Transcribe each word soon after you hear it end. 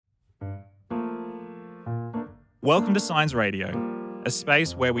Welcome to Science Radio, a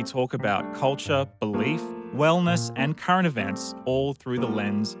space where we talk about culture, belief, wellness, and current events, all through the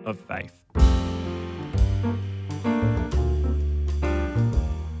lens of faith.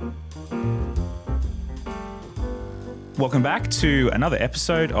 Welcome back to another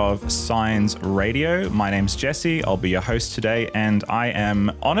episode of Science Radio. My name's Jesse. I'll be your host today, and I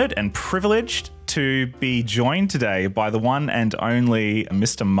am honoured and privileged to be joined today by the one and only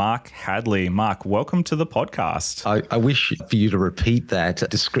Mr. Mark Hadley. Mark, welcome to the podcast. I wish for you to repeat that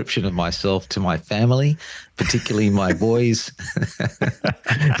description of myself to my family, particularly my boys.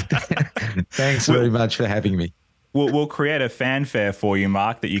 Thanks very much for having me. We'll create a fanfare for you,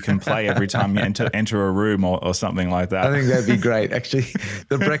 Mark, that you can play every time you enter a room or something like that. I think that'd be great. Actually,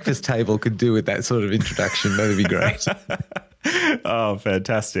 the breakfast table could do with that sort of introduction. That'd be great. Oh,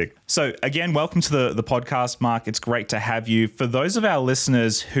 fantastic. So again, welcome to the podcast, Mark. It's great to have you. For those of our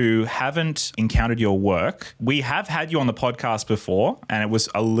listeners who haven't encountered your work, we have had you on the podcast before, and it was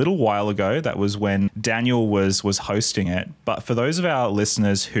a little while ago. That was when Daniel was hosting it. But for those of our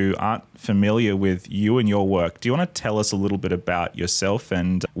listeners who aren't familiar with you and your work, do you want to tell us a little bit about yourself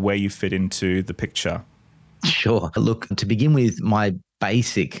and where you fit into the picture? Sure. Look, to begin with, my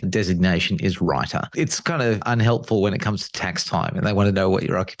basic designation is writer. It's kind of unhelpful when it comes to tax time and they want to know what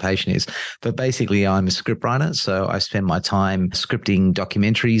your occupation is. But basically, I'm a scriptwriter. So I spend my time scripting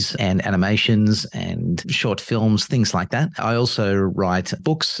documentaries and animations and short films, things like that. I also write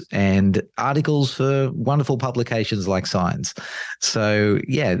books and articles for wonderful publications like Science. So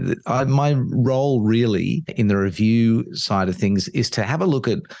yeah, my role really in the review side of things is to have a look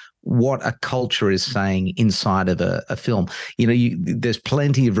at what a culture is saying inside of a film. You know, there's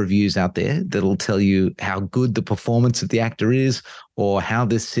plenty of reviews out there that'll tell you how good the performance of the actor is or how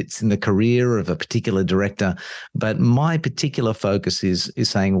this sits in the career of a particular director. But my particular focus is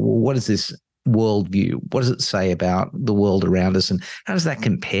saying, well, what is this worldview? What does it say about the world around us? And how does that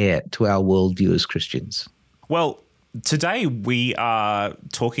compare to our worldview as Christians? Well, today we are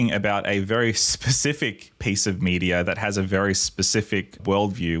talking about a very specific piece of media that has a very specific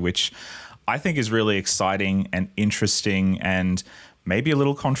worldview, which I think is really exciting and interesting and maybe a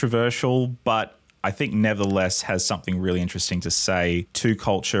little controversial, but I think nevertheless has something really interesting to say to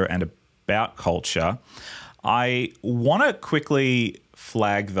culture and about culture. I want to quickly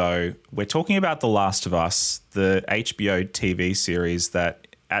flag, though, we're talking about The Last of Us, the HBO TV series that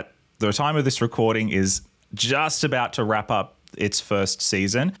at the time of this recording is just about to wrap up its first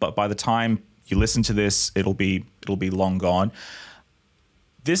season, but by the time you listen to this, it'll be long gone.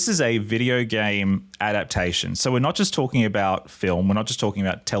 This is a video game adaptation. So we're not just talking about film, we're not just talking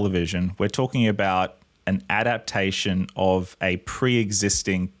about television, we're talking about an adaptation of a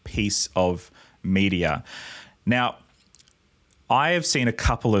pre-existing piece of media. Now, I have seen a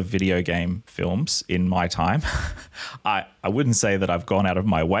couple of video game films in my time. I wouldn't say that I've gone out of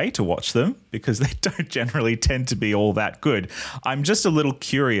my way to watch them because they don't generally tend to be all that good. I'm just a little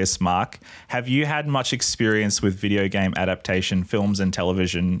curious, Mark. Have you had much experience with video game adaptation films and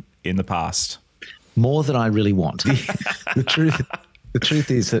television in the past? More than I really want. The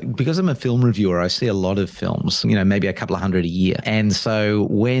truth is that because I'm a film reviewer, I see a lot of films, maybe a couple of hundred a year. And so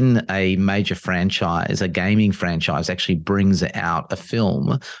when a major franchise, a gaming franchise actually brings out a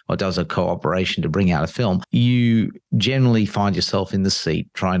film or does a cooperation to bring out a film, you generally find yourself in the seat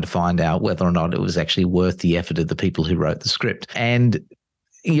trying to find out whether or not it was actually worth the effort of the people who wrote the script. And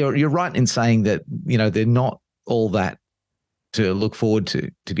you're right in saying that, they're not all that to look forward to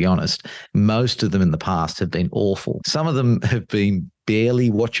be honest. Most of them in the past have been awful. Some of them have been barely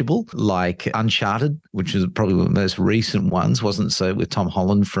watchable, like Uncharted, which is probably one of the most recent ones, wasn't so with Tom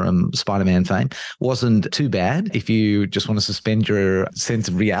Holland from Spider-Man fame, wasn't too bad if you just want to suspend your sense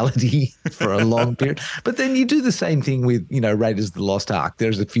of reality for a long period. But then you do the same thing with, Raiders of the Lost Ark.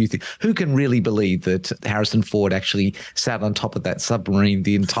 There's a few things. Who can really believe that Harrison Ford actually sat on top of that submarine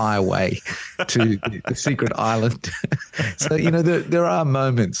the entire way to the secret island? So, there are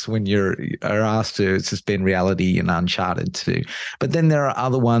moments when you're asked to suspend reality in Uncharted too. But then there are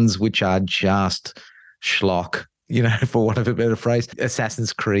other ones which are just schlock, for want of a better phrase.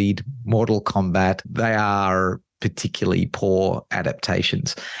 Assassin's Creed, Mortal Kombat, they are particularly poor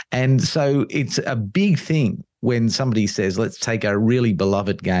adaptations. And so it's a big thing when somebody says, let's take a really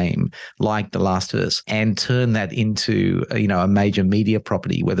beloved game like The Last of Us and turn that into, a major media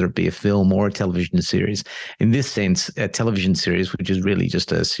property, whether it be a film or a television series. In this sense, a television series, which is really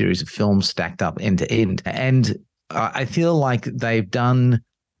just a series of films stacked up end to end. And I feel like they've done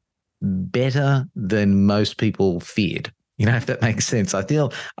better than most people feared. If that makes sense. I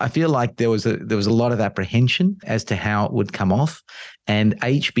feel like there was a lot of apprehension as to how it would come off, and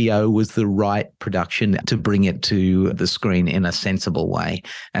HBO was the right production to bring it to the screen in a sensible way,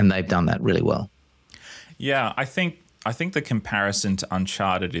 and they've done that really well. Yeah, I think the comparison to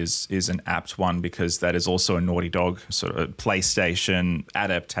Uncharted is an apt one, because that is also a Naughty Dog sort of PlayStation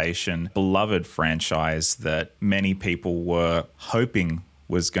adaptation, beloved franchise that many people were hoping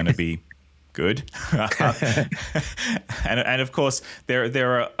was going to be good. and of course,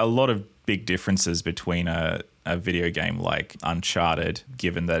 there are a lot of big differences between a video game like Uncharted,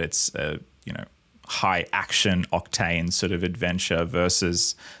 given that it's a high action octane sort of adventure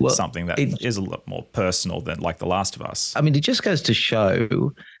versus something that is a lot more personal than like The Last of Us. I mean, it just goes to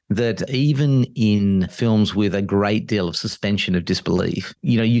show that even in films with a great deal of suspension of disbelief,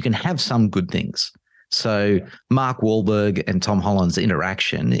 you can have some good things. So Mark Wahlberg and Tom Holland's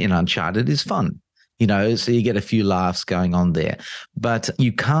interaction in Uncharted is fun. So you get a few laughs going on there. But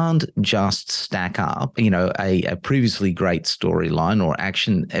you can't just stack up, a previously great storyline or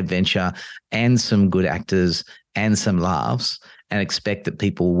action adventure and some good actors and some laughs and expect that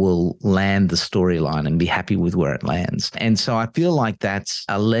people will land the storyline and be happy with where it lands. And so I feel like that's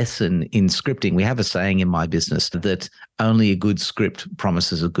a lesson in scripting. We have a saying in my business that only a good script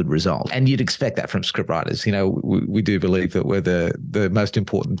promises a good result. And you'd expect that from scriptwriters. We do believe that we're the most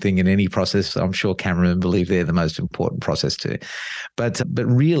important thing in any process. I'm sure cameramen believe they're the most important process too. But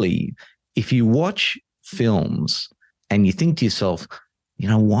really, if you watch films and you think to yourself,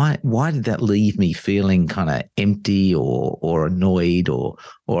 why did that leave me feeling kind of empty or annoyed or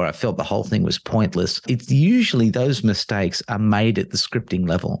I felt the whole thing was pointless? It's usually those mistakes are made at the scripting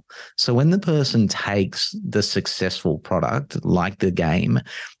level. So when the person takes the successful product, like the game,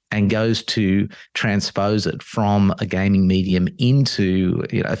 and goes to transpose it from a gaming medium into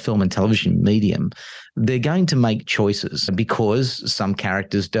a film and television medium, they're going to make choices because some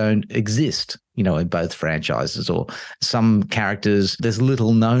characters don't exist, in both franchises, or some characters, there's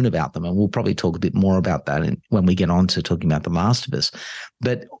little known about them. And we'll probably talk a bit more about that when we get on to talking about The Last of Us.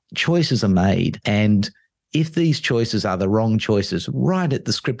 But choices are made. And if these choices are the wrong choices right at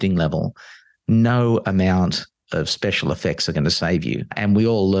the scripting level, no amount of special effects are going to save you. And we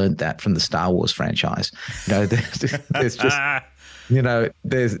all learned that from the Star Wars franchise. There's just,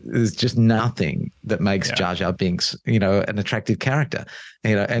 there's just nothing that makes Jar Jar Binks, an attractive character,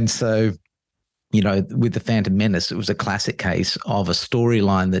 and so, with The Phantom Menace, it was a classic case of a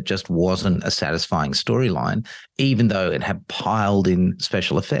storyline that just wasn't a satisfying storyline, even though it had piled in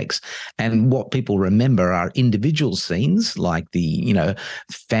special effects. And what people remember are individual scenes like the,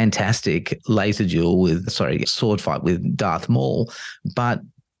 fantastic sword fight with Darth Maul. But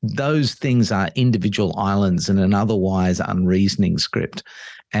those things are individual islands in an otherwise unreasoning script.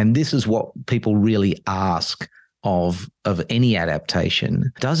 And this is what people really ask of any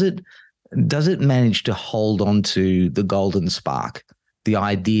adaptation. Does it manage to hold on to the golden spark, the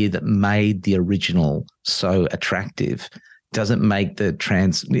idea that made the original so attractive? Does it make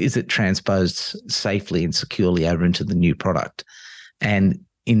is it transposed safely and securely over into the new product? And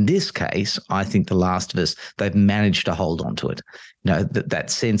in this case, I think The Last of Us, they've managed to hold on to it. That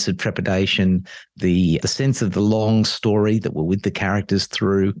sense of trepidation, the sense of the long story that we're with the characters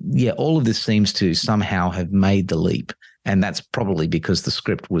through. Yeah, all of this seems to somehow have made the leap. And that's probably because the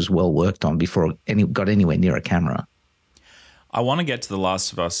script was well worked on before it got anywhere near a camera. I want to get to The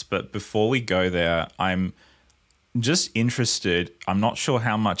Last of Us, but before we go there, I'm just interested. I'm not sure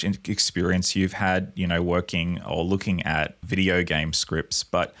how much experience you've had, working or looking at video game scripts,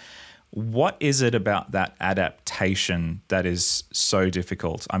 but what is it about that adaptation that is so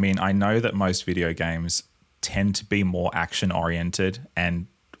difficult? I mean, I know that most video games tend to be more action-oriented, and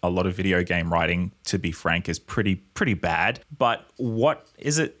a lot of video game writing, to be frank, is pretty bad. But what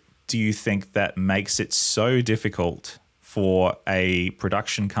is it, do you think, that makes it so difficult for a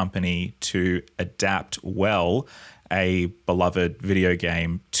production company to adapt well a beloved video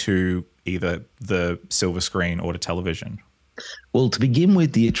game to either the silver screen or to television? Well, to begin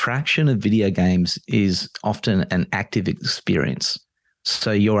with, the attraction of video games is often an active experience.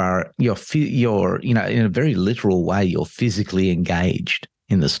 So you're in a very literal way, you're physically engaged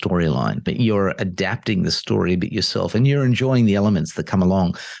in the storyline, but you're adapting the story a bit yourself, and you're enjoying the elements that come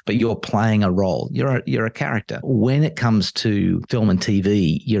along, but you're playing a role. You're a character. When it comes to film and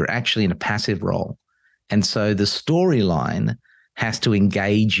TV, you're actually in a passive role. And so the storyline has to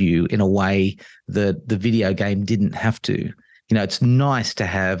engage you in a way that the video game didn't have to. It's nice to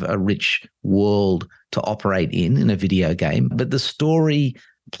have a rich world to operate in a video game, but the story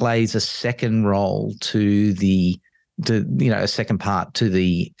plays a second role to the a second part to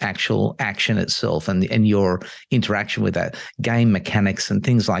the actual action itself, and your interaction with that. Game mechanics and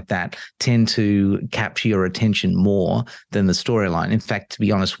things like that tend to capture your attention more than the storyline. In fact, to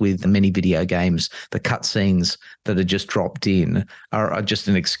be honest, with many video games, the cutscenes that are just dropped in are just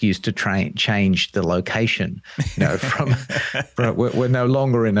an excuse to change the location. From we're no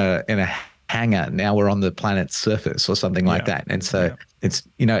longer in a hangar. Now we're on the planet's surface or something like that. And so it's,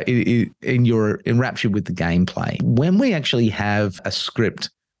 and you're enraptured with the gameplay. When we actually have a script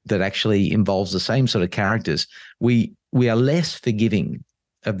that actually involves the same sort of characters, we are less forgiving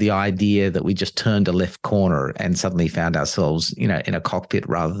of the idea that we just turned a left corner and suddenly found ourselves, in a cockpit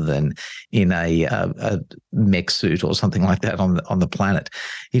rather than in a mech suit or something like that on the planet.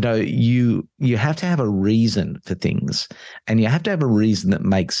 You have to have a reason for things, and you have to have a reason that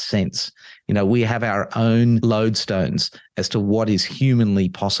makes sense. We have our own lodestones as to what is humanly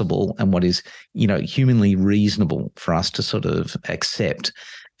possible and what is, humanly reasonable for us to sort of accept.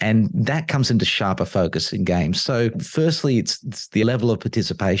 And that comes into sharper focus in games. So firstly, it's the level of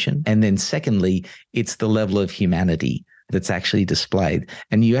participation. And then secondly, it's the level of humanity that's actually displayed.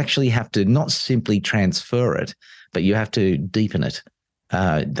 And you actually have to not simply transfer it, but you have to deepen it,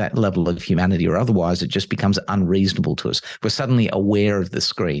 that level of humanity, or otherwise it just becomes unreasonable to us. We're suddenly aware of the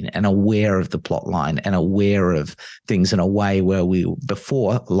screen and aware of the plot line and aware of things in a way where we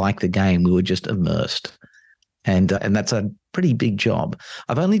before, like the game, we were just immersed. And that's a pretty big job.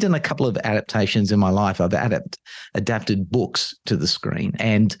 I've only done a couple of adaptations in my life. I've adapted books to the screen,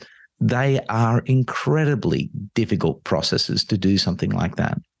 and they are incredibly difficult processes to do something like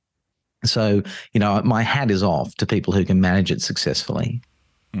that. So, my hat is off to people who can manage it successfully.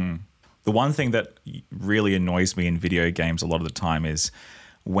 The one thing that really annoys me in video games a lot of the time is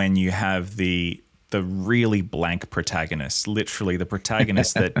when you have the really blank protagonist, literally the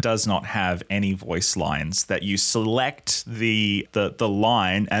protagonist that does not have any voice lines, that you select the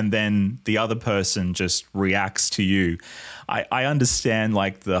line and then the other person just reacts to you. I understand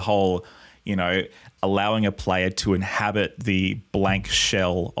like the whole, allowing a player to inhabit the blank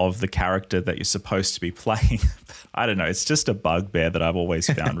shell of the character that you're supposed to be playing. I don't know. It's just a bugbear that I've always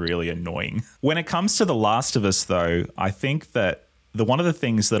found really annoying. When it comes to The Last of Us, though, I think that one of the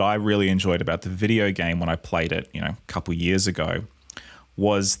things that I really enjoyed about the video game when I played it, a couple years ago,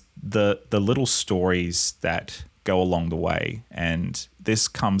 was the little stories that go along the way. And this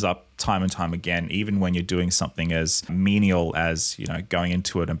comes up time and time again, even when you're doing something as menial as, going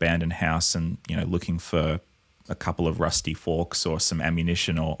into an abandoned house and, looking for a couple of rusty forks or some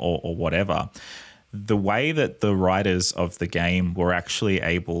ammunition or whatever. The way that the writers of the game were actually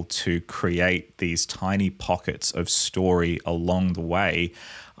able to create these tiny pockets of story along the way,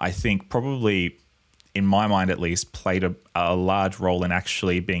 I think probably, in my mind at least, played a large role in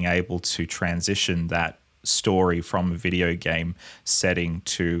actually being able to transition that story from a video game setting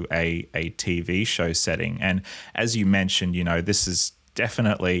to a TV show setting. And as you mentioned, this is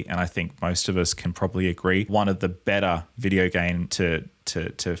definitely, and I think most of us can probably agree, one of the better video game to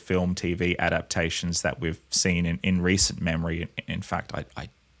film TV adaptations that we've seen in recent memory. In fact,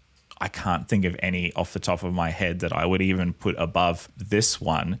 I can't think of any off the top of my head that I would even put above this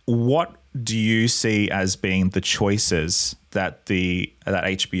one. What do you see as being the choices that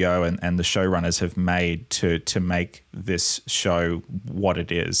HBO and the showrunners have made to make this show what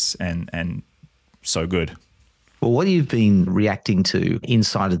it is and so good? Well, what you've been reacting to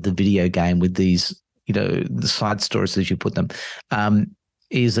inside of the video game with these, the side stories as you put them,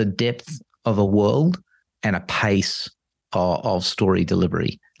 is a depth of a world and a pace of story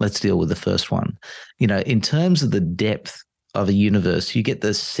delivery. Let's deal with the first one. In terms of the depth of a universe, you get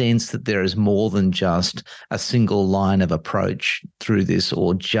the sense that there is more than just a single line of approach through this,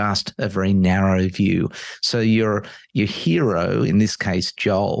 or just a very narrow view. So your hero, in this case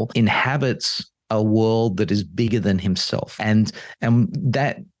Joel, inhabits a world that is bigger than himself, and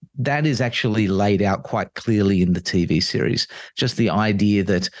that is actually laid out quite clearly in the TV series. Just the idea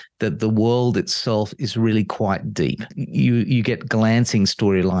that the world itself is really quite deep. You get glancing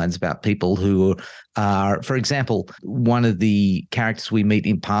storylines about people who are, for example, one of the characters we meet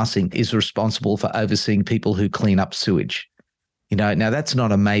in passing is responsible for overseeing people who clean up sewage. Now that's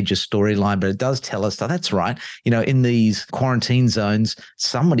not a major storyline, but it does tell us that that's right. In these quarantine zones,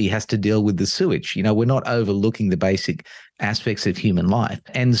 somebody has to deal with the sewage. We're not overlooking the basic aspects of human life.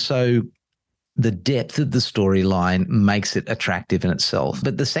 And so the depth of the storyline makes it attractive in itself.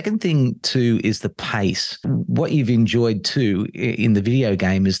 But the second thing too is the pace. What you've enjoyed too in the video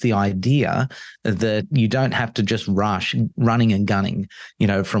game is the idea that you don't have to just rush running and gunning,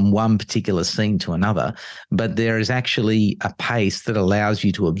 from one particular scene to another, but there is actually a pace that allows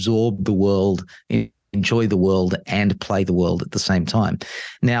you to absorb the world in enjoy the world and play the world at the same time.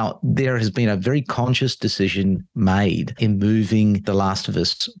 Now, there has been a very conscious decision made in moving The Last of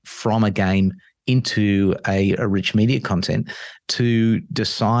Us from a game into a rich media content to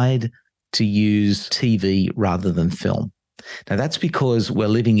decide to use TV rather than film. Now, that's because we're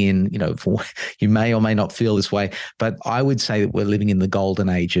living in, you may or may not feel this way, but I would say that we're living in the golden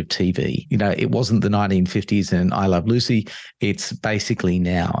age of TV. It wasn't the 1950s and I Love Lucy. It's basically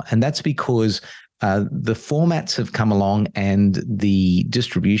now. And that's because the formats have come along and the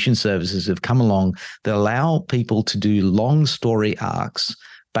distribution services have come along that allow people to do long story arcs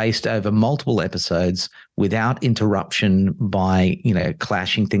based over multiple episodes without interruption by,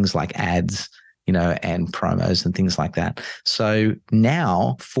 clashing things like ads, and promos and things like that. So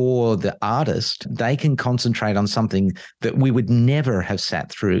now for the artist, they can concentrate on something that we would never have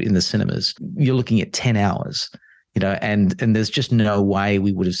sat through in the cinemas. You're looking at 10 hours. And there's just no way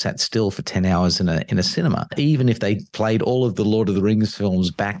we would have sat still for 10 hours in a cinema, even if they played all of the Lord of the Rings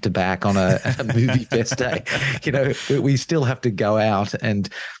films back to back on a movie fest day. We still have to go out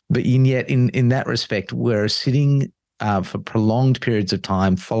but yet in that respect, we're sitting for prolonged periods of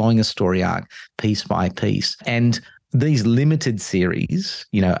time following a story arc piece by piece. And these limited series,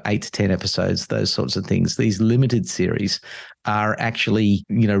 8 to 10 episodes, those sorts of things, these limited series are actually,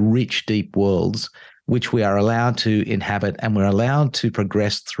 rich, deep worlds which we are allowed to inhabit and we're allowed to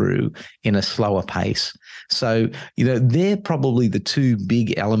progress through in a slower pace. So, they're probably the two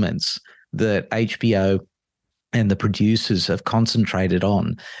big elements that HBO and the producers have concentrated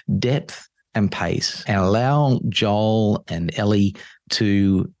on: depth and pace, and allow Joel and Ellie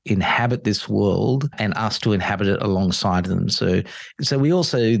to inhabit this world and us to inhabit it alongside them. So we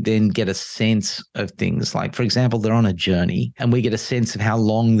also then get a sense of things like, for example, they're on a journey and we get a sense of how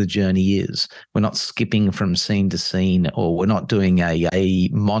long the journey is. We're not skipping from scene to scene, or we're not doing a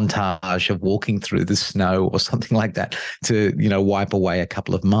montage of walking through the snow or something like that to, wipe away a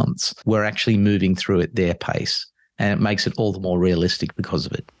couple of months. We're actually moving through at their pace, and it makes it all the more realistic because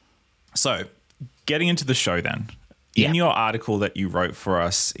of it. So getting into the show then, in your article that you wrote for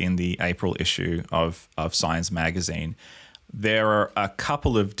us in the April issue of Science Magazine, there are a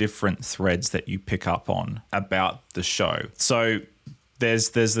couple of different threads that you pick up on about the show. So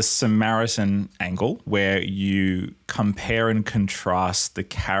there's the Samaritan angle where you compare and contrast the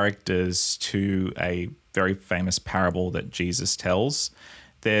characters to a very famous parable that Jesus tells.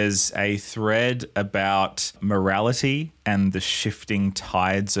 There's a thread about morality and the shifting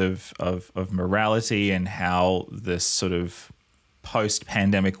tides of morality and how this sort of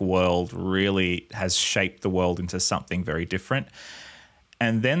post-pandemic world really has shaped the world into something very different.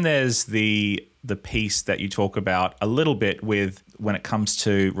 And then there's the piece that you talk about a little bit with when it comes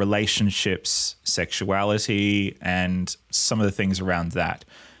to relationships, sexuality, and some of the things around that.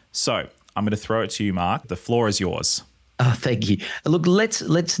 So I'm going to throw it to you, Mark. The floor is yours. Oh, thank you. Look,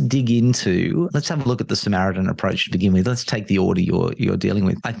 let's dig into, let's have a look at the Samaritan approach to begin with. Let's take the order you're dealing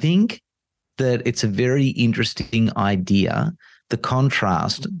with. I think that it's a very interesting idea, the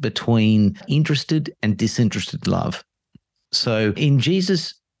contrast between interested and disinterested love. So in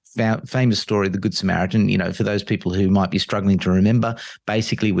Jesus' famous story, the Good Samaritan, for those people who might be struggling to remember,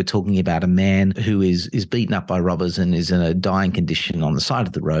 basically we're talking about a man who is beaten up by robbers and is in a dying condition on the side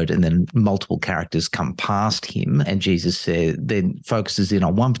of the road, and then multiple characters come past him, and Jesus then focuses in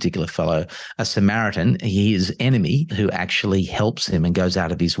on one particular fellow, a Samaritan, his enemy, who actually helps him and goes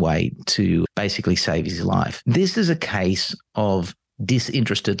out of his way to basically save his life. This is a case of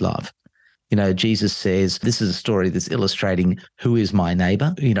disinterested love. Jesus says, this is a story that's illustrating who is my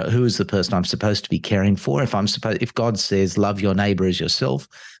neighbor, who is the person I'm supposed to be caring for. If God says, love your neighbor as yourself,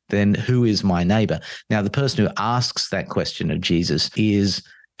 then who is my neighbor? Now, the person who asks that question of Jesus is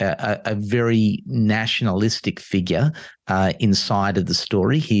a very nationalistic figure inside of the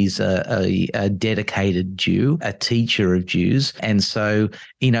story. He's a dedicated Jew, a teacher of Jews. And so,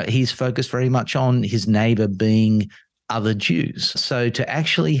 he's focused very much on his neighbor being other Jews. So to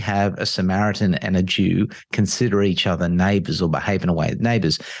actually have a Samaritan and a Jew consider each other neighbors or behave in a way as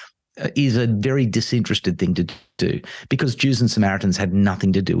neighbors is a very disinterested thing to do, because Jews and Samaritans had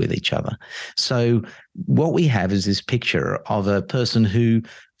nothing to do with each other. So what we have is this picture of a person who,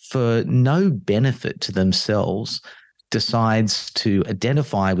 for no benefit to themselves, decides to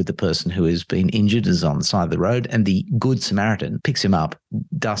identify with the person who has been injured, is on the side of the road, and the Good Samaritan picks him up,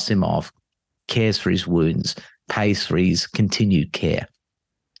 dusts him off, cares for his wounds, pays for his continued care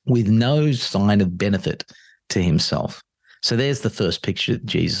with no sign of benefit to himself. So there's the first picture that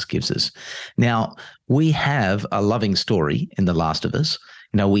Jesus gives us. Now, we have a loving story in The Last of Us.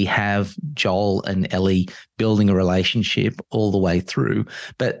 We have Joel and Ellie building a relationship all the way through.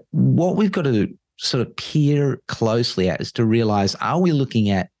 But what we've got to sort of peer closely at is to realize, are we looking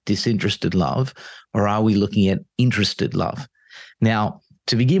at disinterested love or are we looking at interested love? Now,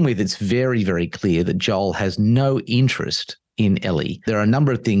 to begin with, it's very, very clear that Joel has no interest in Ellie. There are a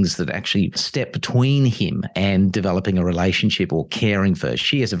number of things that actually step between him and developing a relationship or caring for her.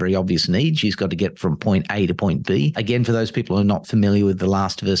 She has a very obvious need. She's got to get from point A to point B. Again, for those people who are not familiar with The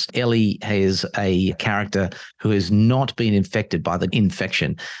Last of Us, Ellie has a character who has not been infected by the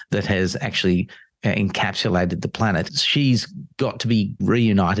infection that has actually encapsulated the planet. She's got to be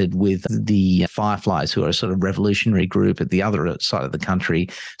reunited with the Fireflies, who are a sort of revolutionary group at the other side of the country,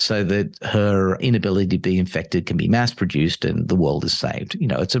 so that her inability to be infected can be mass produced and the world is saved. You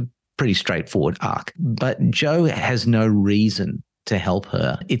know, it's a pretty straightforward arc. But Joe has no reason to help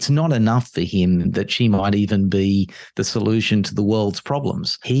her. It's not enough for him that she might even be the solution to the world's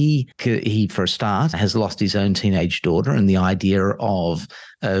problems. He, for a start, has lost his own teenage daughter, and the idea of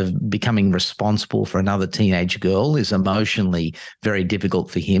becoming responsible for another teenage girl is emotionally very difficult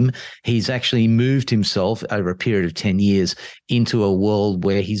for him. He's actually moved himself over a period of 10 years into a world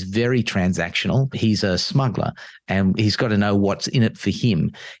where he's very transactional. He's a smuggler and he's got to know what's in it for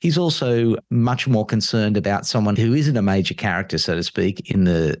him. He's also much more concerned about someone who isn't a major character, so to speak, in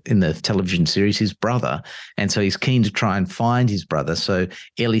the television series, his brother. And so he's keen to try and find his brother. So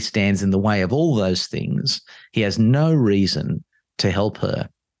Ellie stands in the way of all those things. He has no reason to help her.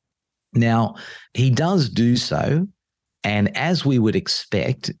 Now, he does do so, and as we would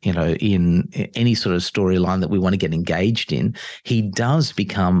expect, you know, in any sort of storyline that we want to get engaged in, he does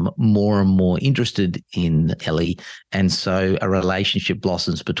become more and more interested in Ellie, and so a relationship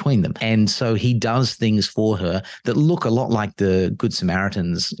blossoms between them. And so he does things for her that look a lot like the Good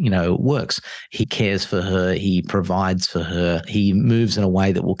Samaritan's, you know, works. He cares for her, he provides for her, he moves in a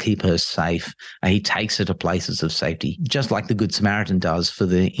way that will keep her safe, he takes her to places of safety, just like the Good Samaritan does for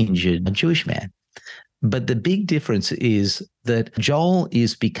the injured Jewish man. But the big difference is that Joel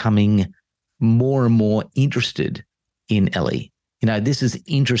is becoming more and more interested in Ellie. You know, this is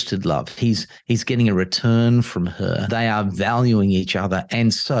interested love. He's getting a return from her. They are valuing each other.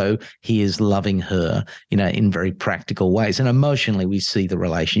 And so he is loving her, you know, in very practical ways. And emotionally, we see the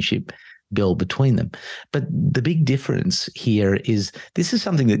relationship build between them. But the big difference here is this is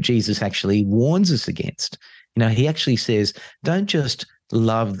something that Jesus actually warns us against. You know, he actually says, don't just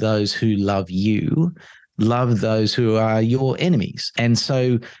love those who love you, love those who are your enemies. And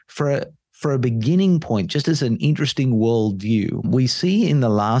so for a beginning point, just as an interesting worldview, we see in The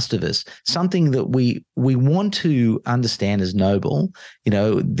Last of Us something that we want to understand as noble, you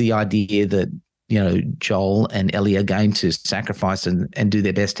know, the idea that, you know, Joel and Ellie are going to sacrifice and do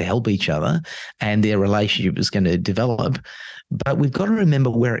their best to help each other, and their relationship is going to develop. But we've got to remember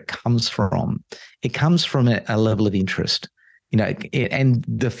where it comes from. It comes from a level of interest. You know, and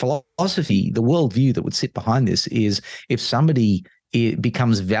the philosophy, the worldview that would sit behind this is if somebody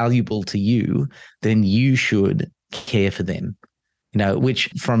becomes valuable to you, then you should care for them. You know, which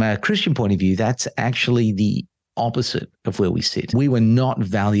from a Christian point of view, that's actually the opposite of where we sit. We were not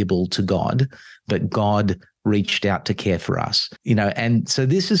valuable to God, but God reached out to care for us, you know. And so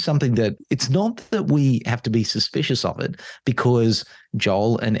this is something that it's not that we have to be suspicious of it, because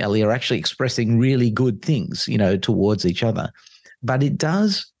Joel and Ellie are actually expressing really good things, you know, towards each other, but it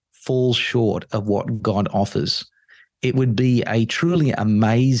does fall short of what God offers. It would be a truly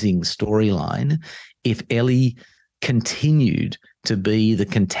amazing storyline if Ellie continued to be the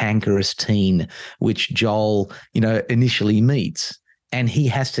cantankerous teen which Joel, you know, initially meets, and he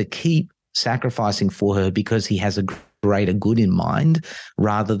has to keep sacrificing for her because he has a greater good in mind,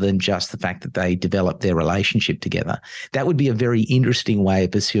 rather than just the fact that they develop their relationship together. That would be a very interesting way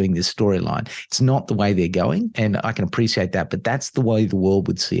of pursuing this storyline. It's not the way they're going, and I can appreciate that, but that's the way the world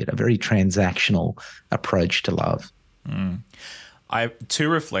would see it, a very transactional approach to love. I have two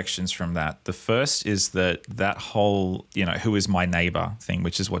reflections from that. The first is that whole, you know, who is my neighbor thing,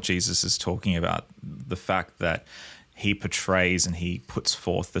 which is what Jesus is talking about, the fact that he portrays and he puts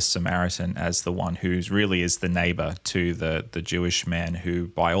forth the Samaritan as the one who really is the neighbor to the Jewish man who,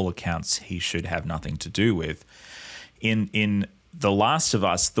 by all accounts, he should have nothing to do with. In The Last of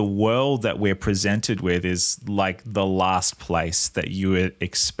Us, the world that we're presented with is like the last place that you would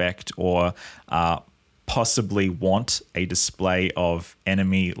expect or possibly want a display of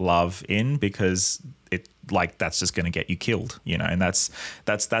enemy love in, because it, like, that's just going to get you killed, you know. And that's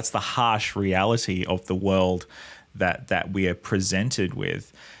the harsh reality of the world that we are presented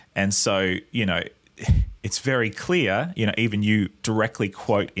with. And so, you know, it's very clear, even you directly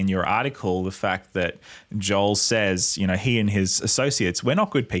quote in your article the fact that Joel says, he and his associates, we're not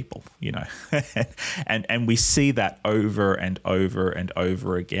good people, and we see that over and over and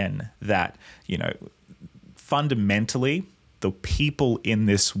over again, that, fundamentally the people in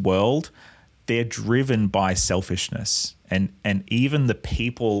this world, they're driven by selfishness. And even the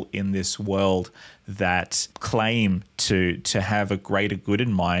people in this world that claim to have a greater good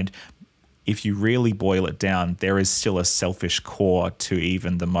in mind, if you really boil it down, there is still a selfish core to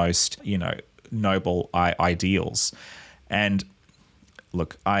even the most, noble ideals. And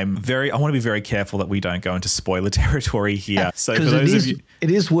look, I want to be very careful that we don't go into spoiler territory here. So for those of you, it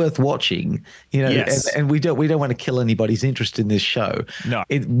is worth watching, yes. and we don't want to kill anybody's interest in this show. No,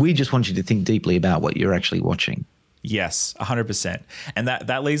 we just want you to think deeply about what you're actually watching. Yes, 100%. And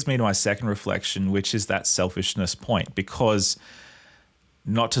that leads me to my second reflection, which is that selfishness point, because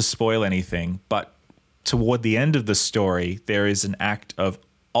not to spoil anything, but toward the end of the story, there is an act of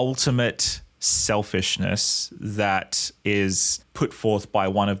ultimate selfishness that is put forth by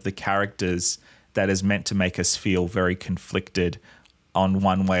one of the characters that is meant to make us feel very conflicted on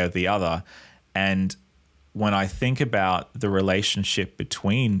one way or the other. And when I think about the relationship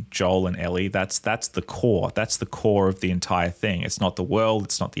between Joel and Ellie, that's the core. That's the core of the entire thing. It's not the world.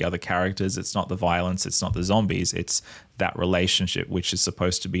 It's not the other characters. It's not the violence. It's not the zombies. It's that relationship, which is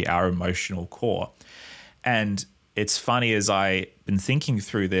supposed to be our emotional core. And it's funny, as I've been thinking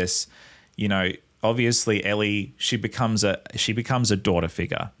through this, obviously Ellie, she becomes a daughter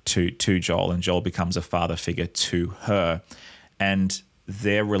figure to Joel, and Joel becomes a father figure to her. And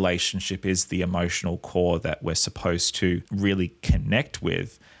their relationship is the emotional core that we're supposed to really connect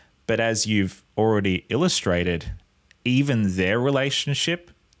with. But as you've already illustrated, even their relationship,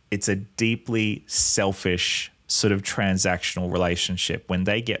 it's a deeply selfish sort of transactional relationship. When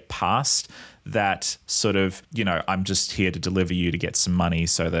they get past that sort of, I'm just here to deliver you to get some money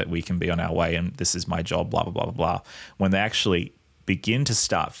so that we can be on our way and this is my job, blah, blah, blah, blah, blah. When they actually begin to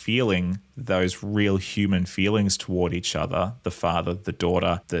start feeling those real human feelings toward each other, the father, the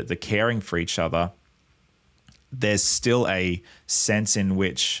daughter, the caring for each other, there's still a sense in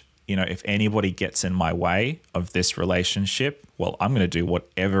which, if anybody gets in my way of this relationship, well, I'm going to do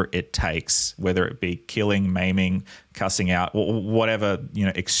whatever it takes, whether it be killing, maiming, cussing out, whatever,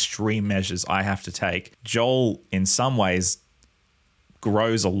 extreme measures I have to take. Joel, in some ways,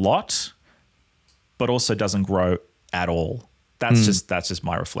 grows a lot, but also doesn't grow at all. That's just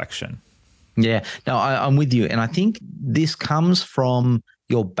my reflection. Yeah, no, I'm with you. And I think this comes from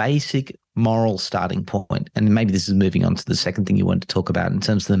your basic moral starting point. And maybe this is moving on to the second thing you want to talk about in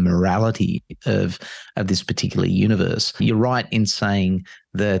terms of the morality of this particular universe. You're right in saying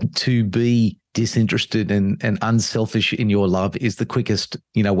that to be disinterested and unselfish in your love is the quickest,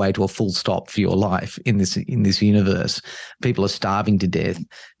 way to a full stop for your life in this universe. People are starving to death.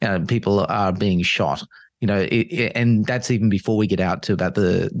 People are being shot. And that's even before we get out to about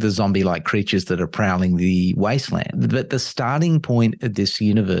the zombie-like creatures that are prowling the wasteland. But the starting point of this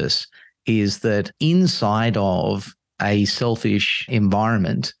universe is that inside of a selfish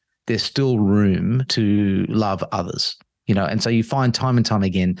environment, there's still room to love others. And so you find time and time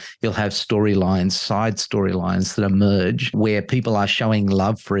again, you'll have storylines, side storylines that emerge where people are showing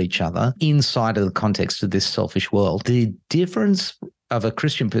love for each other inside of the context of this selfish world. The difference of a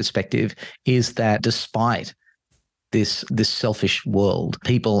Christian perspective is that despite this selfish world,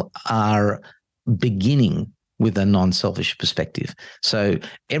 people are beginning with a non-selfish perspective. So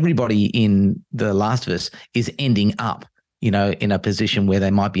everybody in The Last of Us is ending up, in a position where they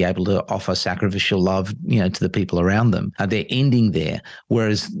might be able to offer sacrificial love, to the people around them. They're ending there.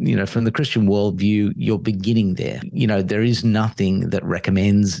 Whereas, from the Christian worldview, you're beginning there. There is nothing that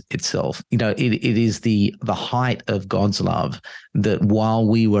recommends itself. It is the height of God's love that while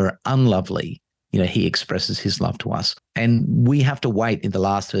we were unlovely, he expresses his love to us. And we have to wait in The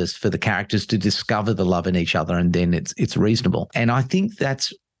Last of Us for the characters to discover the love in each other, and then it's reasonable. And I think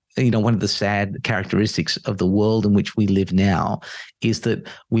that's one of the sad characteristics of the world in which we live now is that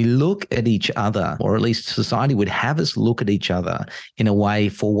we look at each other, or at least society would have us look at each other in a way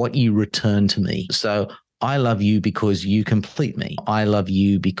for what you return to me. So I love you because you complete me. I love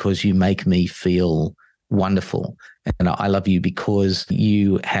you because you make me feel wonderful. And I love you because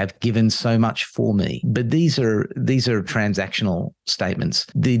you have given so much for me. But these are transactional statements.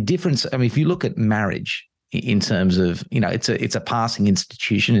 The difference, if you look at marriage, in terms of, it's a passing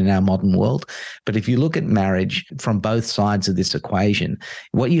institution in our modern world. But if you look at marriage from both sides of this equation,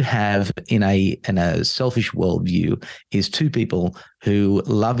 what you have in a selfish worldview is two people who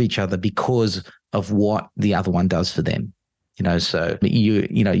love each other because of what the other one does for them. So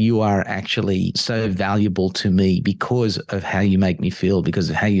you are actually so valuable to me because of how you make me feel, because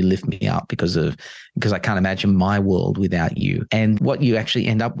of how you lift me up, because I can't imagine my world without you. And what you actually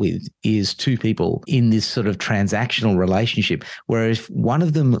end up with is two people in this sort of transactional relationship, where if one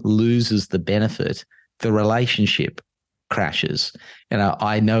of them loses the benefit, the relationship crashes.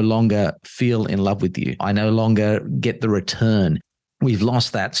 I no longer feel in love with you. I no longer get the return. We've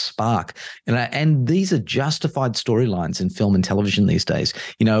lost that spark. And these are justified storylines in film and television these days.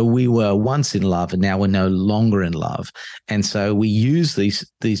 We were once in love and now we're no longer in love. And so we use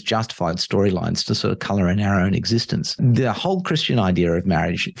these justified storylines to sort of color in our own existence. The whole Christian idea of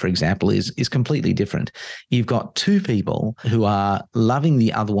marriage, for example, is completely different. You've got two people who are loving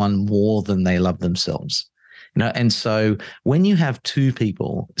the other one more than they love themselves. And so when you have two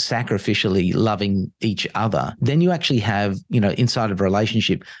people sacrificially loving each other, then you actually have, inside of a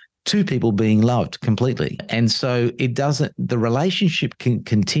relationship, two people being loved completely. And so the relationship can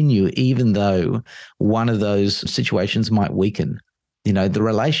continue even though one of those situations might weaken. The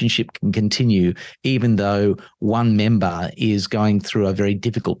relationship can continue even though one member is going through a very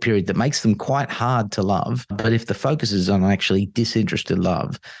difficult period that makes them quite hard to love. But if the focus is on actually disinterested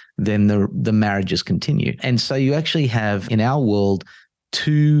love, then the marriages continue. And so you actually have, in our world,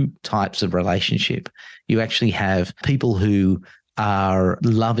 two types of relationship. You actually have people who are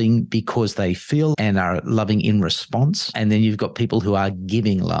loving because they feel and are loving in response. And then you've got people who are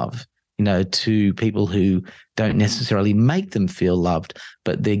giving love, to people who don't necessarily make them feel loved,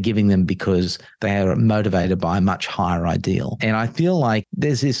 but they're giving them because they are motivated by a much higher ideal. And I feel like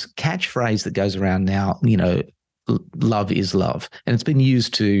there's this catchphrase that goes around now, love is love. And it's been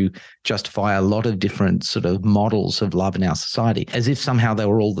used to justify a lot of different sort of models of love in our society, as if somehow they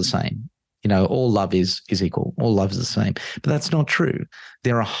were all the same. All love is equal. All love is the same. But that's not true.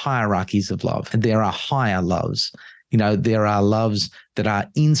 There are hierarchies of love, and there are higher loves. There are loves that are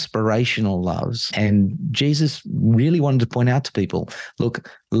inspirational loves. And Jesus really wanted to point out to people,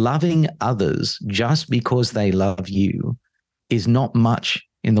 look, loving others just because they love you is not much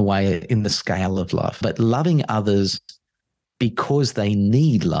in the scale of love. But loving others because they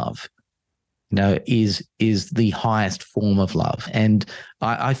need love, is the highest form of love. And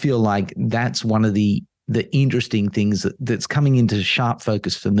I feel like that's one of the interesting things that's coming into sharp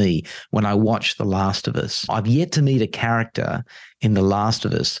focus for me when I watch The Last of Us. I've yet to meet a character in The Last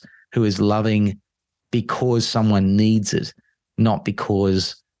of Us who is loving because someone needs it, not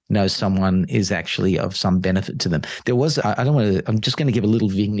because someone is actually of some benefit to them. I'm just going to give a little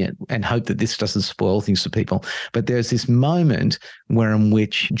vignette and hope that this doesn't spoil things for people. But there's this moment in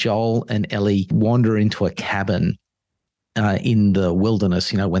which Joel and Ellie wander into a cabin in the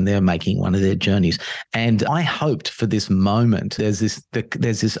wilderness, when they're making one of their journeys. And I hoped for this moment. There's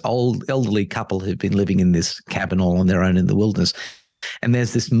this old elderly couple who've been living in this cabin all on their own in the wilderness. And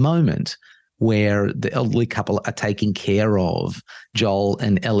there's this moment where the elderly couple are taking care of Joel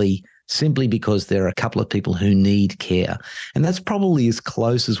and Ellie simply because there are a couple of people who need care. And that's probably as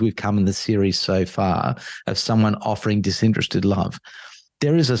close as we've come in the series so far of someone offering disinterested love.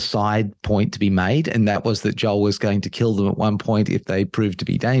 There is a side point to be made, and that was that Joel was going to kill them at one point if they proved to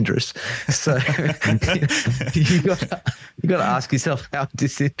be dangerous. So you got to ask yourself how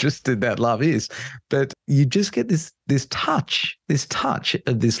disinterested that love is. But you just get this touch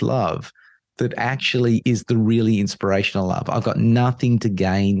of this love that actually is the really inspirational love. I've got nothing to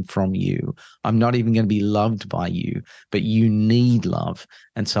gain from you. I'm not even going to be loved by you, but you need love.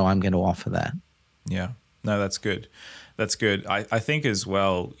 And so I'm going to offer that. Yeah, no, that's good. That's good. I think as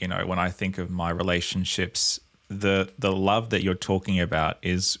well, when I think of my relationships, the love that you're talking about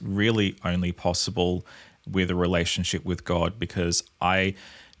is really only possible with a relationship with God, because I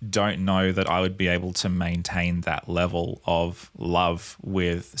don't know that I would be able to maintain that level of love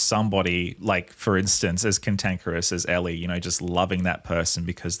with somebody, like, for instance, as cantankerous as Ellie, just loving that person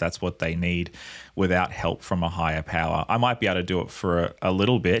because that's what they need without help from a higher power. I might be able to do it for a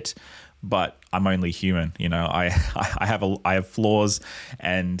little bit, but I'm only human. I have flaws,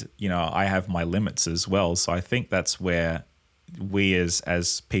 and I have my limits as well. So I think that's where we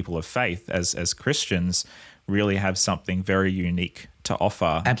as people of faith, as Christians, really have something very unique to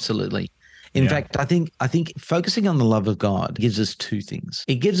offer. Absolutely. In fact, I think focusing on the love of God gives us two things.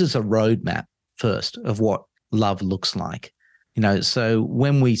 It gives us a roadmap first of what love looks like. So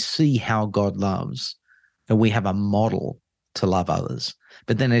when we see how God loves, and we have a model to love others.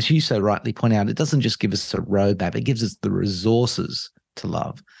 But then, as you so rightly point out, it doesn't just give us a roadmap, it gives us the resources to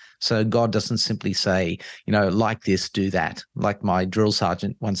love. So God doesn't simply say, like this, do that. Like my drill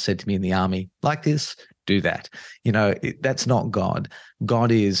sergeant once said to me in the army, like this, do that. That's not God.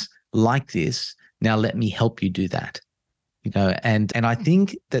 God is like this. Now let me help you do that. And I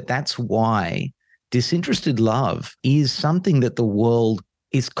think that that's why disinterested love is something that the world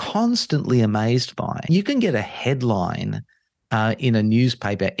is constantly amazed by. You can get a headline in a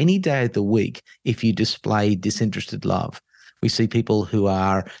newspaper any day of the week if you display disinterested love. We see people who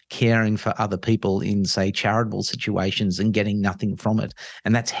are caring for other people in, say, charitable situations and getting nothing from it.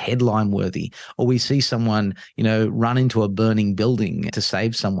 And that's headline worthy. Or we see someone, run into a burning building to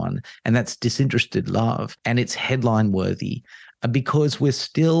save someone, and that's disinterested love. And it's headline worthy because we're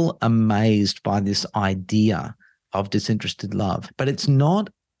still amazed by this idea of disinterested love. But it's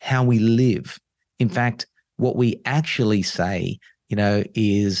not how we live. In fact, what we actually say,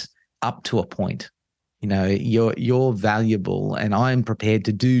 is up to a point. You're valuable, and I'm prepared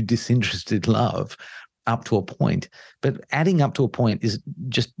to do disinterested love up to a point. But adding up to a point is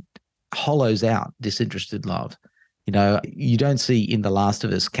just hollows out disinterested love. You don't see in The Last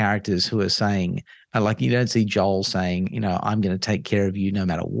of Us characters who are saying, you don't see Joel saying, I'm going to take care of you no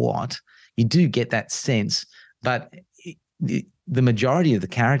matter what. You do get that sense, but the majority of the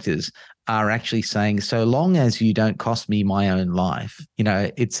characters are actually saying, so long as you don't cost me my own life,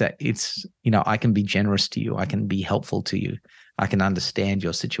 I can be generous to you. I can be helpful to you. I can understand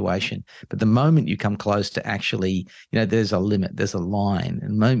your situation. But the moment you come close to actually, there's a limit, there's a line.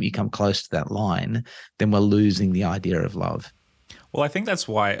 And the moment you come close to that line, then we're losing the idea of love. Well, I think that's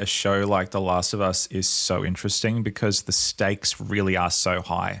why a show like The Last of Us is so interesting, because the stakes really are so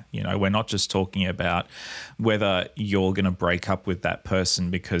high. We're not just talking about whether you're going to break up with that person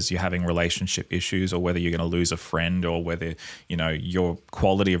because you're having relationship issues, or whether you're going to lose a friend, or whether, your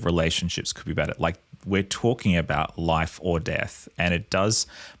quality of relationships could be better. We're talking about life or death. And it does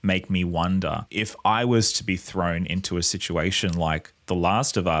make me wonder, if I was to be thrown into a situation like The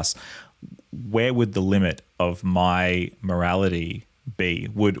Last of Us, where would the limit of my morality be?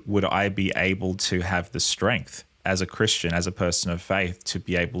 Would I be able to have the strength as a Christian, as a person of faith, to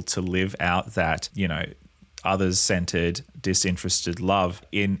be able to live out that, others-centered, disinterested love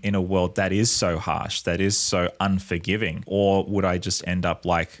in a world that is so harsh, that is so unforgiving? Or would I just end up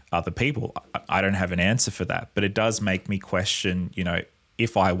like other people? I don't have an answer for that, but it does make me question,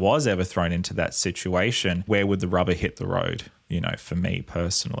 if I was ever thrown into that situation, where would the rubber hit the road? For me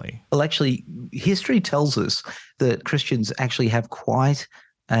personally. Well, actually, history tells us that Christians actually have quite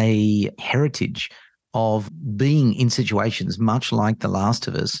a heritage of being in situations much like The Last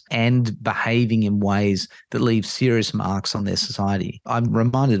of Us and behaving in ways that leave serious marks on their society. I'm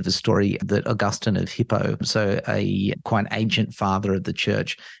reminded of a story that Augustine of Hippo, so a quite ancient father of the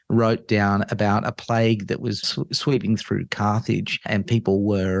church, wrote down about a plague that was sweeping through Carthage, and people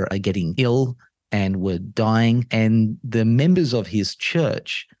were getting ill and were dying, and the members of his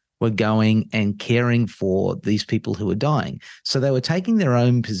church were going and caring for these people who were dying. So they were taking their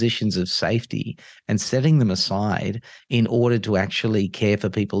own positions of safety and setting them aside in order to actually care for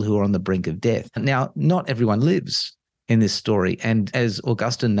people who are on the brink of death. Now, not everyone lives in this story. And as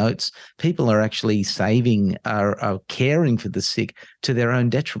Augustine notes, people are actually are caring for the sick to their own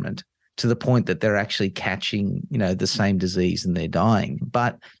detriment, to the point that they're actually catching, the same disease and they're dying.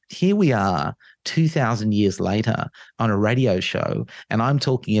 But here we are 2,000 years later on a radio show, and I'm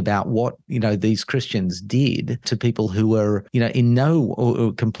talking about what, these Christians did to people who were, in no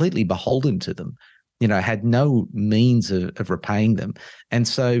or completely beholden to them, had no means of repaying them. And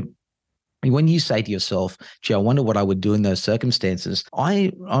so when you say to yourself, gee, I wonder what I would do in those circumstances,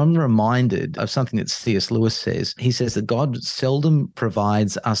 I'm reminded of something that C.S. Lewis says. He says that God seldom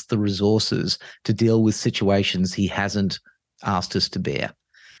provides us the resources to deal with situations he hasn't asked us to bear.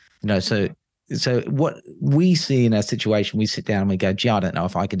 So what we see in our situation, we sit down and we go, gee, I don't know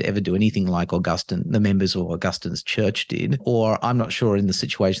if I could ever do anything like the members of Augustine's church did, or I'm not sure in the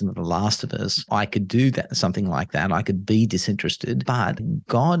situation of The Last of Us, I could do that, something like that. I could be disinterested. But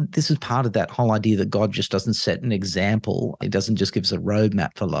God, this is part of that whole idea that God just doesn't set an example. He doesn't just give us a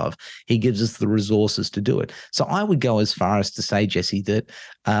roadmap for love. He gives us the resources to do it. So I would go as far as to say, Jesse, that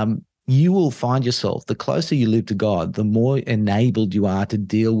you will find yourself, the closer you live to God, the more enabled you are to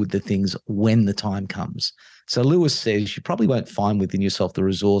deal with the things when the time comes. So Lewis says you probably won't find within yourself the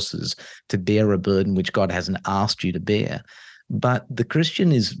resources to bear a burden which God hasn't asked you to bear. But the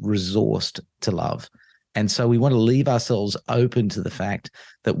Christian is resourced to love. And so we want to leave ourselves open to the fact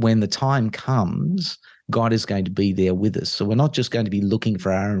that when the time comes, God is going to be there with us. So we're not just going to be looking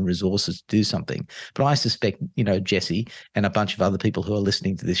for our own resources to do something. But I suspect, Jesse and a bunch of other people who are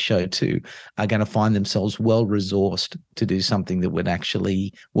listening to this show too are going to find themselves well-resourced to do something that would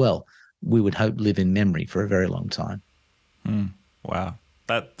actually, we would hope live in memory for a very long time. Wow.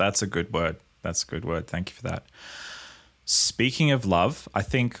 That's a good word. That's a good word. Thank you for that. Speaking of love, I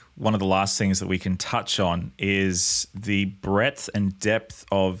think one of the last things that we can touch on is the breadth and depth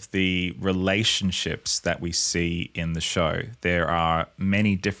of the relationships that we see in the show. There are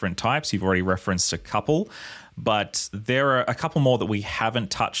many different types. You've already referenced a couple, but there are a couple more that we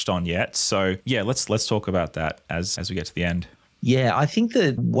haven't touched on yet. So yeah, let's talk about that as we get to the end. Yeah, I think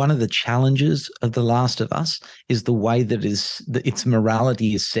that one of the challenges of The Last of Us is the way that its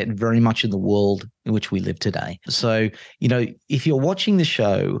morality is set very much in the world in which we live today. So, if you're watching the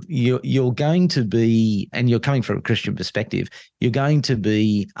show, you're going to be, and you're coming from a Christian perspective, you're going to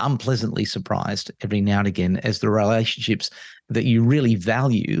be unpleasantly surprised every now and again as the relationships that you really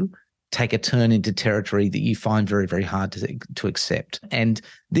value take a turn into territory that you find very, very hard to accept. And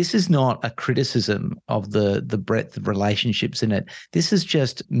this is not a criticism of the breadth of relationships in it. This is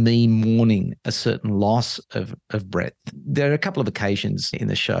just me mourning a certain loss of breadth. There are a couple of occasions in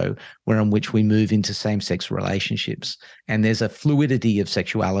the show in which we move into same-sex relationships, and there's a fluidity of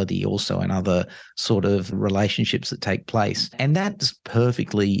sexuality also in other sort of relationships that take place. And that's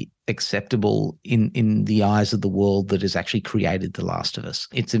perfectly acceptable in the eyes of the world that has actually created The Last of Us.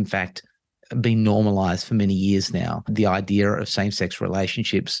 It's in fact been normalized for many years now, the idea of same-sex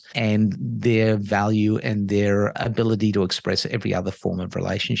relationships and their value and their ability to express every other form of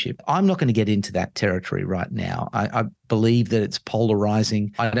relationship. I'm not going to get into that territory right now. I believe that it's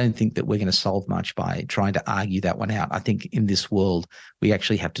polarizing. I don't think that we're going to solve much by trying to argue that one out. I think in this world, we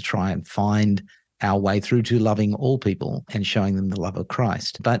actually have to try and find our way through to loving all people and showing them the love of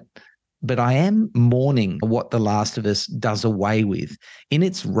Christ. But I am mourning what The Last of Us does away with in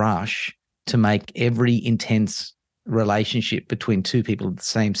its rush to make every intense relationship between two people of the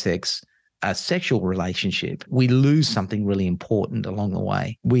same sex a sexual relationship. We lose something really important along the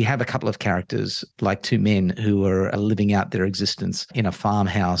way. We have a couple of characters, like two men who are living out their existence in a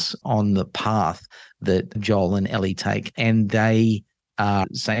farmhouse on the path that Joel and Ellie take, and they are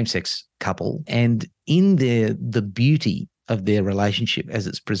same-sex couple. And in the beauty of their relationship as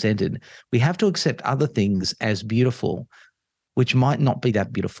it's presented, we have to accept other things as beautiful, which might not be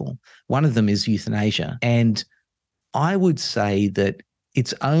that beautiful. One of them is euthanasia. And I would say that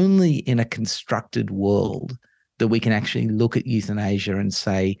it's only in a constructed world that we can actually look at euthanasia and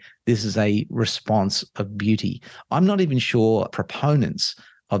say, this is a response of beauty. I'm not even sure proponents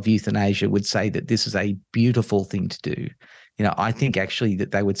of euthanasia would say that this is a beautiful thing to do. I think actually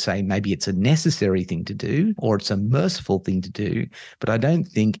that they would say maybe it's a necessary thing to do or it's a merciful thing to do, but I don't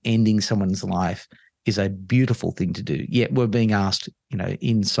think ending someone's life is a beautiful thing to do. Yet we're being asked,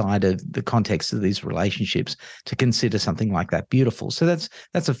 inside of the context of these relationships to consider something like that beautiful. So that's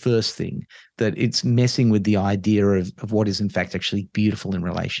a first thing, that it's messing with the idea of what is in fact actually beautiful in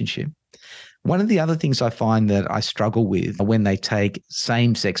relationship. One of the other things I find that I struggle with when they take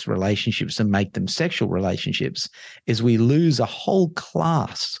same-sex relationships and make them sexual relationships is we lose a whole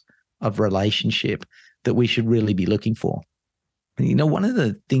class of relationship that we should really be looking for. One of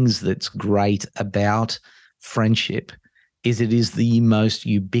the things that's great about friendship is it is the most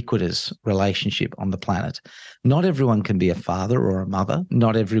ubiquitous relationship on the planet. Not everyone can be a father or a mother.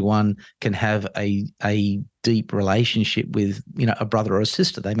 Not everyone can have a deep relationship with, a brother or a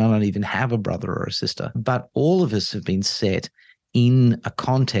sister. They might not even have a brother or a sister. But all of us have been set in a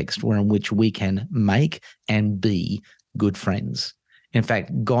context in which we can make and be good friends. In fact,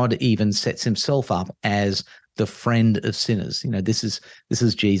 God even sets himself up as the friend of sinners. This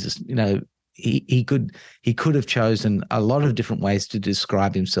is Jesus. He could have chosen a lot of different ways to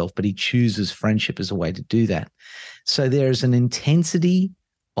describe himself, but he chooses friendship as a way to do that. So there is an intensity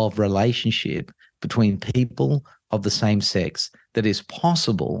of relationship between people of the same sex that is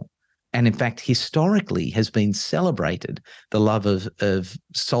possible, and in fact historically has been celebrated. The love of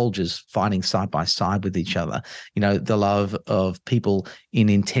soldiers fighting side by side with each other, the love of people in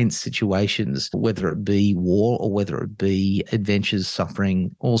intense situations, whether it be war or whether it be adventures,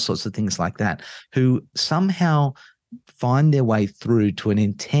 suffering, all sorts of things like that, who somehow find their way through to an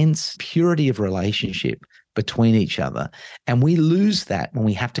intense purity of relationship between each other. And we lose that when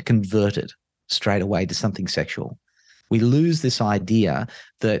we have to convert it straight away to something sexual. We lose this idea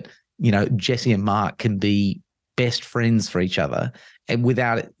that Jesse and Mark can be best friends for each other. And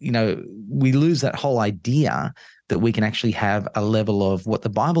without it, we lose that whole idea that we can actually have a level of what the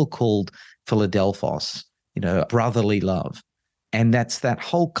Bible called Philadelphos, brotherly love. And that's that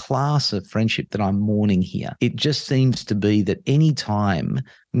whole class of friendship that I'm mourning here. It just seems to be that any time,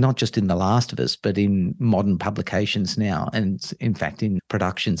 not just in The Last of Us, but in modern publications now, and in fact in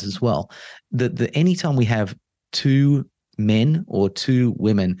productions as well, that any time we have two men or two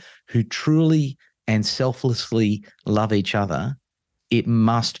women who truly and selflessly love each other, it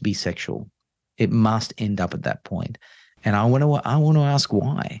must be sexual. It must end up at that point. And I want to ask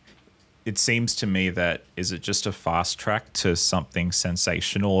why. It seems to me that, is it just a fast track to something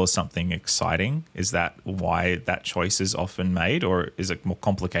sensational or something exciting? Is that why that choice is often made, or is it more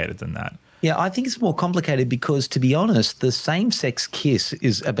complicated than that? Yeah, I think it's more complicated because, to be honest, the same-sex kiss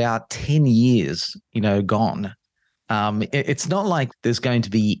is about 10 years, gone. It's not like there's going to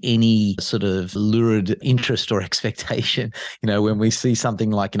be any sort of lurid interest or expectation, when we see something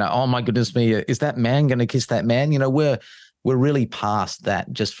like, oh my goodness me, is that man going to kiss that man? We're really past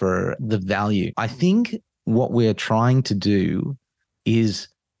that just for the value. I think what we're trying to do is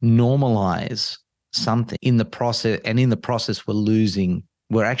normalize something in the process, and in the process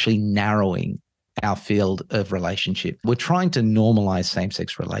we're actually narrowing our field of relationship. We're trying to normalize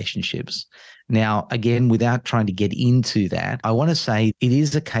same-sex relationships. Now, again, without trying to get into that, I want to say it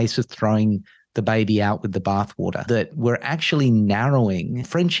is a case of throwing the baby out with the bathwater, that we're actually narrowing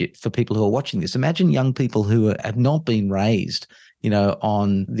friendship for people who are watching this. Imagine young people who have not been raised,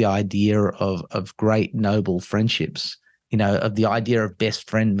 on the idea of great noble friendships, of the idea of best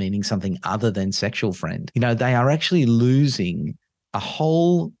friend meaning something other than sexual friend. They are actually losing a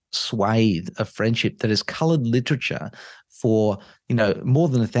whole swathe of friendship that has colored literature for, more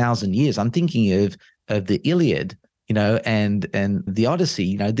than 1,000 years. I'm thinking of the Iliad, and the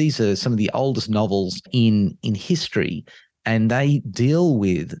Odyssey. These are some of the oldest novels in history, and they deal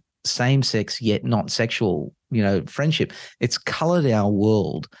with same-sex yet not sexual, friendship. It's colored our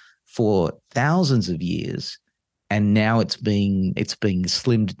world for thousands of years, and now it's being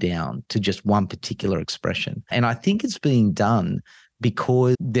slimmed down to just one particular expression. And I think it's being done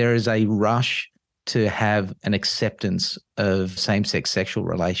because there is a rush to have an acceptance of same-sex sexual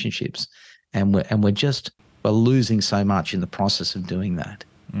relationships, and we're losing so much in the process of doing that.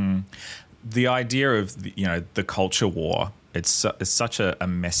 The idea of the culture war, it's such a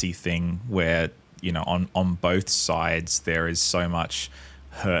messy thing where on both sides there is so much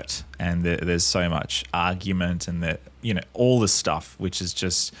hurt, and there's so much argument, and all the stuff which is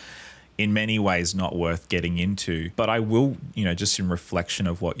just in many ways not worth getting into. But I will, just in reflection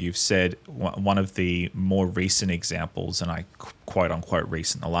of what you've said, one of the more recent examples, and I quote unquote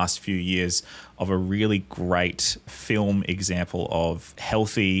recent, the last few years, of a really great film example of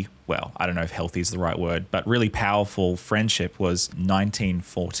healthy, well, I don't know if healthy is the right word, but really powerful friendship was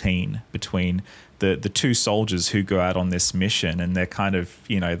 1914 between the two soldiers who go out on this mission, and they're kind of,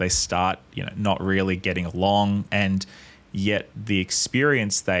 they start, not really getting along, and yet the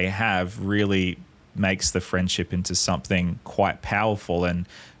experience they have really makes the friendship into something quite powerful. And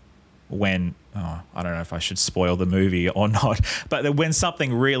when, I don't know if I should spoil the movie or not, but when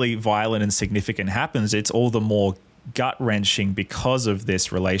something really violent and significant happens, it's all the more gut-wrenching because of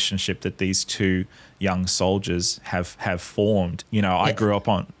this relationship that these two young soldiers have formed. I grew up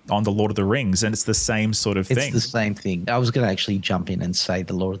on the Lord of the Rings, and it's the same sort of thing. It's the same thing. I was going to actually jump in and say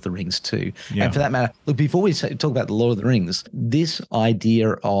the Lord of the Rings too. Yeah. And for that matter, look, before we talk about the Lord of the Rings, this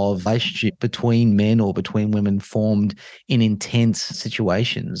idea of relationship between men or between women formed in intense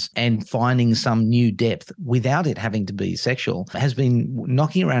situations and finding some new depth without it having to be sexual has been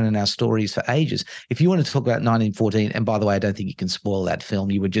knocking around in our stories for ages. If you want to talk about 1914, and by the way, I don't think you can spoil that film.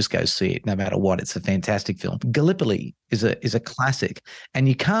 You would just go see it no matter what. It's a fantastic film. Gallipoli is a classic, and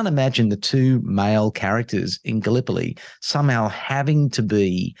you can't imagine the two male characters in Gallipoli somehow having to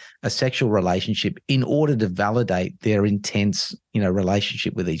be a sexual relationship in order to validate their intense,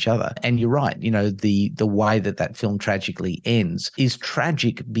 relationship with each other. And you're right, the way that film tragically ends is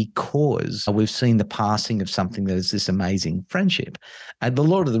tragic because we've seen the passing of something that is this amazing friendship. The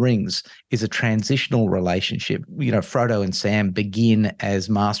Lord of the Rings is a transitional relationship. Frodo and Sam begin as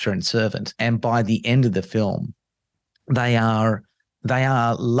master and servant, and by the end of the film, they are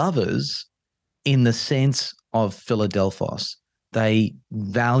lovers in the sense of Philadelphos. They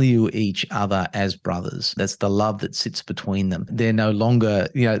value each other as brothers. That's the love that sits between them. They're no longer,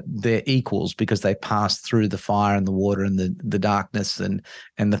 they're equals because they pass through the fire and the water and the darkness and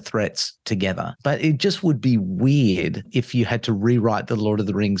the threats together. But it just would be weird if you had to rewrite the Lord of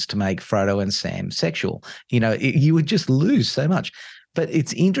the Rings to make Frodo and Sam sexual. You would just lose so much. But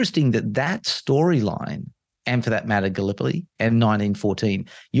it's interesting that storyline, and for that matter, Gallipoli and 1914,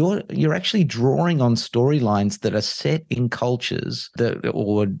 you're actually drawing on storylines that are set in cultures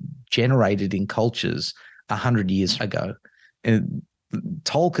or generated in cultures 100 years ago. And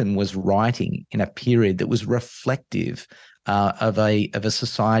Tolkien was writing in a period that was reflective of a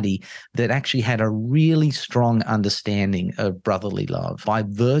society that actually had a really strong understanding of brotherly love by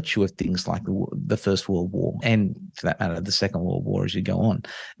virtue of things like the First World War, and for that matter, the Second World War as you go on.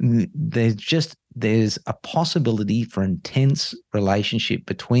 There's a possibility for intense relationship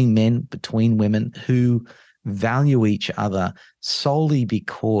between men, between women, who value each other solely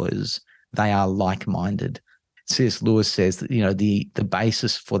because they are like-minded. C.S. Lewis says that, the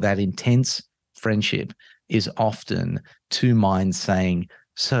basis for that intense friendship is often two minds saying,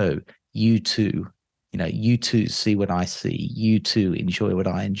 so you two see what I see, you two enjoy what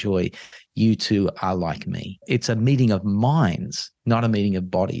I enjoy, you two are like me. It's a meeting of minds, not a meeting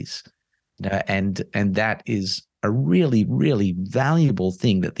of bodies. And that is a really, really valuable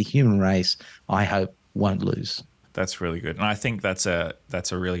thing that the human race, I hope, won't lose. That's really good. And I think that's a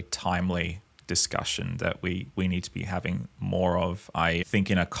really timely discussion that we need to be having more of. I think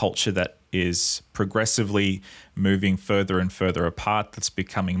in a culture that is progressively moving further and further apart, that's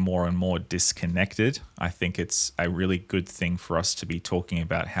becoming more and more disconnected, I think it's a really good thing for us to be talking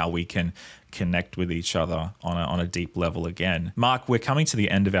about how we can connect with each other on a deep level again. Mark, we're coming to the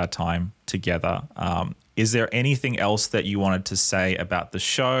end of our time together. Is there anything else that you wanted to say about the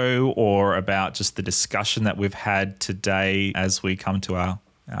show or about just the discussion that we've had today as we come to our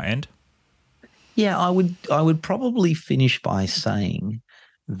end? Yeah, I would probably finish by saying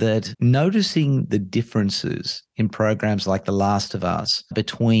that noticing the differences in programs like The Last of Us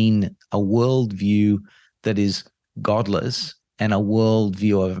between a worldview that is godless and a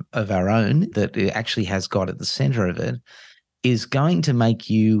worldview of our own that actually has God at the center of it is going to make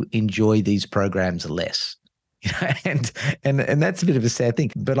you enjoy these programs less. And that's a bit of a sad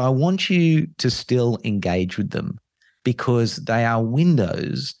thing. But I want you to still engage with them because they are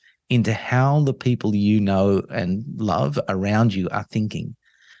windows into how the people you know and love around you are thinking.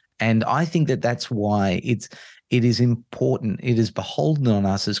 And I think that that's why it is important. It is beholden on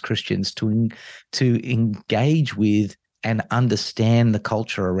us as Christians to engage with and understand the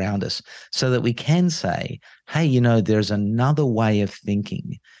culture around us so that we can say, hey, there's another way of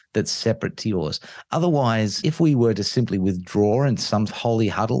thinking that's separate to yours. Otherwise, if we were to simply withdraw in some holy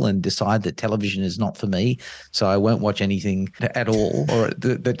huddle and decide that television is not for me, so I won't watch anything at all, or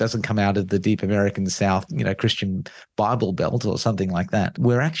that doesn't come out of the deep American South, Christian Bible Belt or something like that,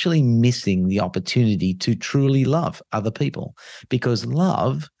 we're actually missing the opportunity to truly love other people, because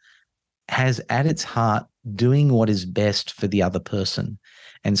love has at its heart doing what is best for the other person.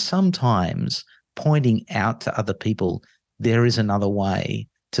 And sometimes pointing out to other people there is another way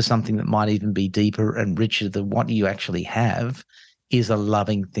to something that might even be deeper and richer than what you actually have is a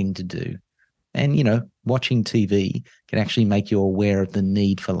loving thing to do. And, watching TV can actually make you aware of the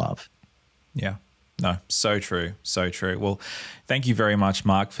need for love. Yeah. No, so true. So true. Well, thank you very much,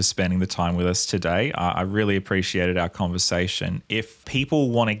 Mark, for spending the time with us today. I really appreciated our conversation. If people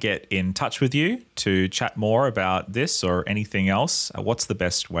want to get in touch with you to chat more about this or anything else, what's the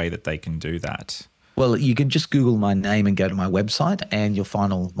best way that they can do that? Well, you can just Google my name and go to my website and you'll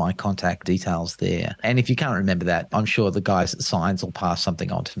find all my contact details there. And if you can't remember that, I'm sure the guys at Signs will pass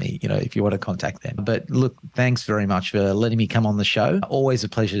something on to me, if you want to contact them. But look, thanks very much for letting me come on the show. Always a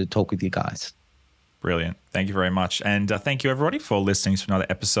pleasure to talk with you guys. Brilliant. Thank you very much. And thank you, everybody, for listening to another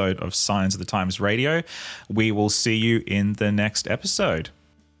episode of Signs of the Times Radio. We will see you in the next episode.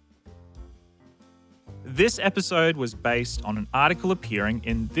 This episode was based on an article appearing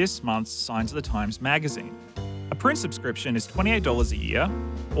in this month's Signs of the Times magazine. A print subscription is $28 a year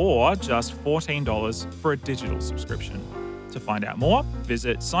or just $14 for a digital subscription. To find out more,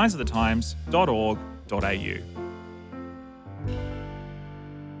 visit signsofthetimes.org.au.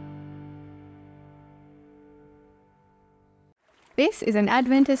 This is an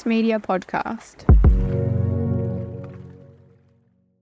Adventist Media podcast.